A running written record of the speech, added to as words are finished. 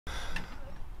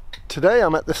Today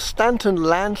I'm at the Stanton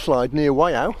landslide near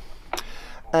Waiau,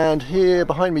 and here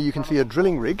behind me you can see a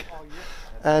drilling rig,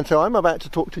 and so I'm about to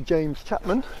talk to James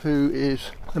Chapman, who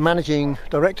is the managing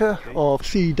director of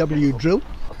CW Drill.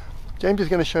 James is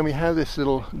going to show me how this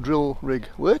little drill rig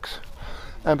works,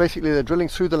 and basically they're drilling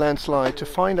through the landslide to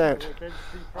find out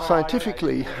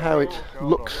scientifically how it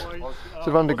looks sort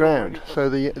of underground, so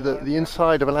the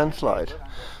inside of a landslide.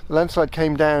 The landslide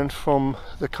came down from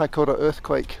the Kaikōura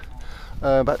Earthquake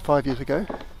about 5 years ago,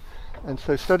 and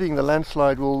so studying the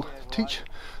landslide will teach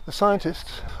the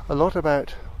scientists a lot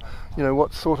about, you know,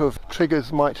 what sort of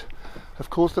triggers might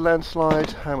have caused the landslide,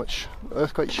 how much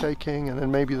earthquake shaking, and then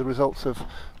maybe the results of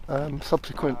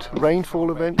subsequent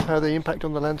rainfall events, how they impact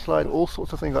on the landslide, all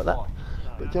sorts of things like that.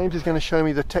 But James is going to show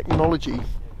me the technology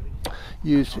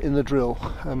used in the drill,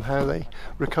 how they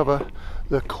recover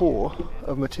the core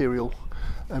of material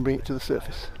and bring it to the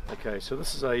surface. Okay, so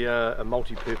this is a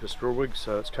multi-purpose drill rig,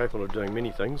 so it's capable of doing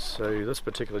many things. So this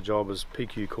particular job is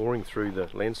PQ coring through the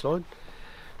landslide.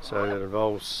 So it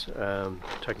involves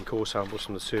taking core samples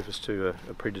from the surface to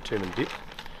a predetermined depth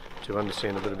to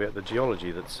understand a bit about the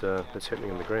geology that's happening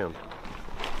in the ground.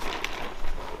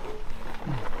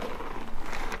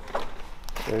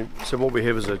 So what we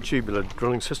have is a tubular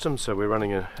drilling system. So we're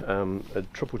running a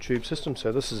triple tube system.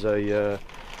 So this is a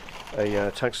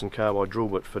tungsten carbide drill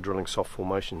bit for drilling soft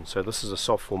formation. So this is a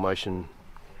soft formation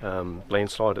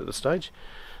landslide at this stage.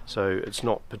 So it's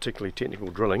not particularly technical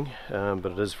drilling, but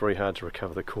it is very hard to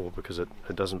recover the core because it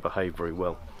doesn't behave very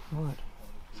well. Right.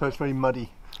 So it's very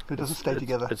muddy. It doesn't stay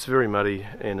together. It's very muddy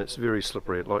and it's very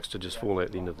slippery. It likes to just fall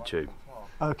out the end of the tube.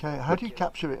 Okay, how do you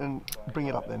capture it and bring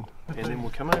it up then? And then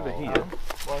we'll come over here.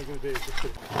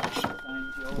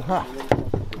 Aha.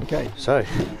 Okay. So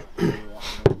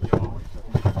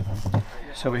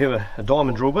we have a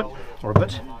diamond drill bit, or a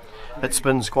bit. It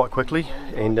spins quite quickly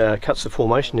and cuts the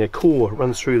formation. Our core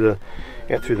runs out through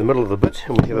the middle of the bit,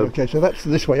 and we have okay, so that's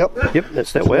this way up. Yep,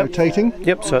 that's that way up. Rotating.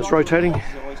 Yep, so it's rotating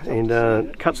and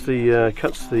cuts the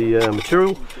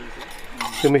material.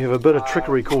 Then we have a bit of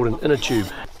trickery called an inner tube.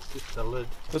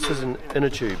 This is an inner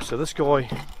tube, so this guy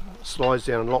slides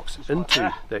down and locks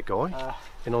into that guy,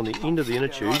 and on the end of the inner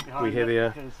tube we have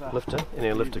our lifter and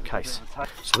our lifter case.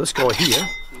 So this guy here,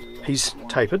 he's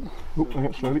tapered.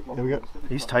 Oh, slowly. There we go.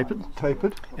 He's tapered.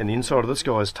 Tapered. And the inside of this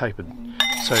guy is tapered.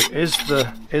 So as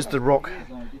the rock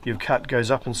you've cut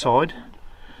goes up inside,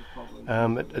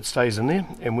 it stays in there,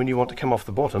 and when you want to come off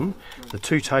the bottom, the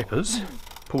two tapers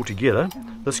pull together.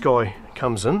 This guy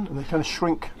comes in. And they kind of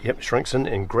shrink. Yep, shrinks in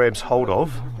and grabs hold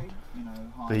of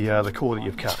the core that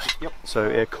you've cut. Yep. So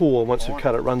our core, once we've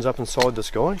cut it, runs up inside this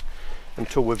guy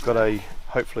until we've got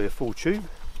hopefully a full tube,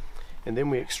 and then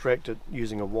we extract it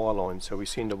using a wire line. So we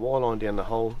send a wire line down the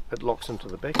hole, it locks into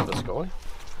the back of this guy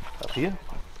up here,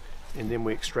 and then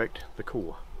we extract the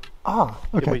core. Ah,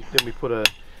 okay. Then we put a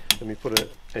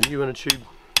new inner tube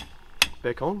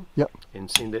back on. Yep. And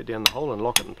send that down the hole and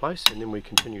lock it in place, and then we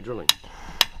continue drilling.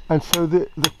 And so the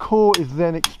core is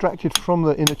then extracted from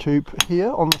the inner tube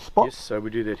here on the spot? Yes, so we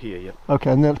do that here, yep.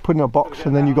 Okay, and then it's put in a box,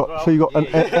 and then you got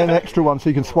an extra one so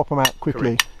you can swap them out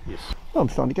quickly. Correct. Yes. Oh, I'm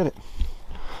starting to get it.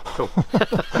 Cool.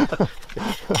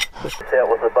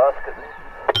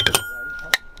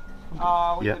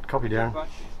 Yeah, copy, Darren.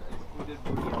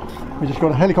 We just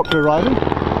got a helicopter arriving.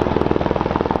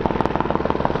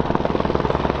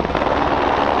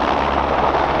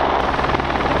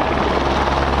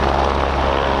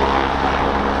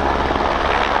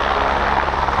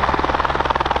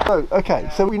 Okay,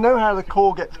 so we know how the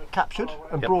core gets captured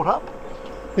and brought up.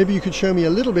 Maybe you could show me a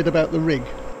little bit about the rig.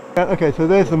 Okay, so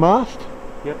there's the mast.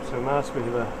 Yep, so mast, we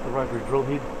have a rotary drill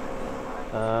head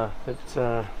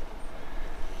that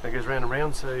goes round and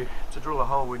round. So to drill a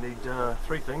hole we need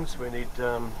three things. We need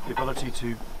the ability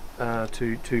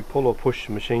to pull or push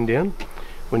the machine down.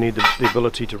 We need the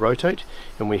ability to rotate,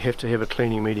 and we have to have a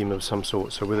cleaning medium of some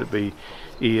sort. So whether it be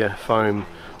air, foam,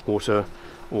 water,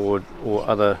 or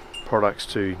other products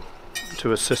to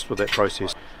assist with that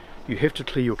process. You have to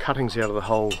clear your cuttings out of the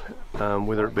hole,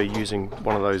 whether it be using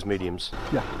one of those mediums.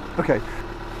 Yeah, okay.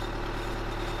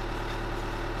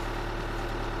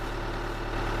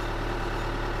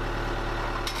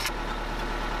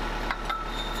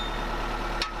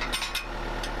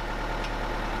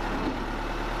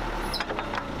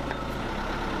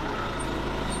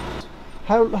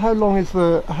 How long is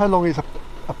a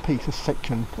piece, a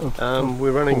section of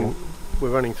we're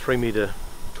running 3 metre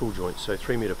tool joints, so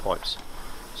 3 metre pipes.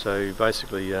 So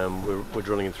basically we're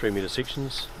drilling in 3 metre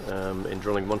sections and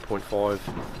drilling 1.5 or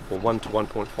 1 to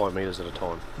 1.5 metres at a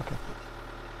time. Okay.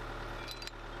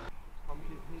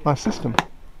 Nice system.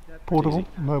 Portable,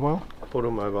 mobile.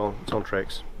 automobile, it's on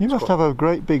tracks. You must have a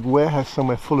great big warehouse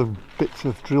somewhere full of bits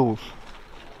of drills.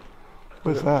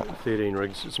 Where's that? 13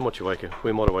 rigs. It's Motueka.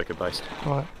 We're Motueka based.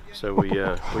 Right. So we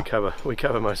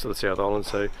cover most of the South Island.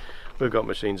 So we've got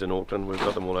machines in Auckland. We've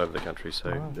got them all over the country.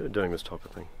 So doing this type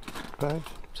of thing. Great.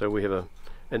 So we have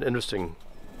an interesting,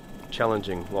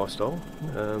 challenging lifestyle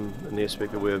in the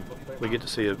aspect that we get to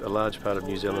see a large part of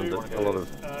New Zealand that a lot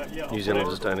of New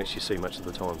Zealanders don't actually see much of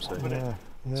the time. So Yeah.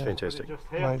 it's fantastic.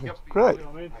 Amazing. Great.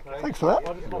 Thanks for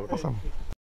that. Awesome.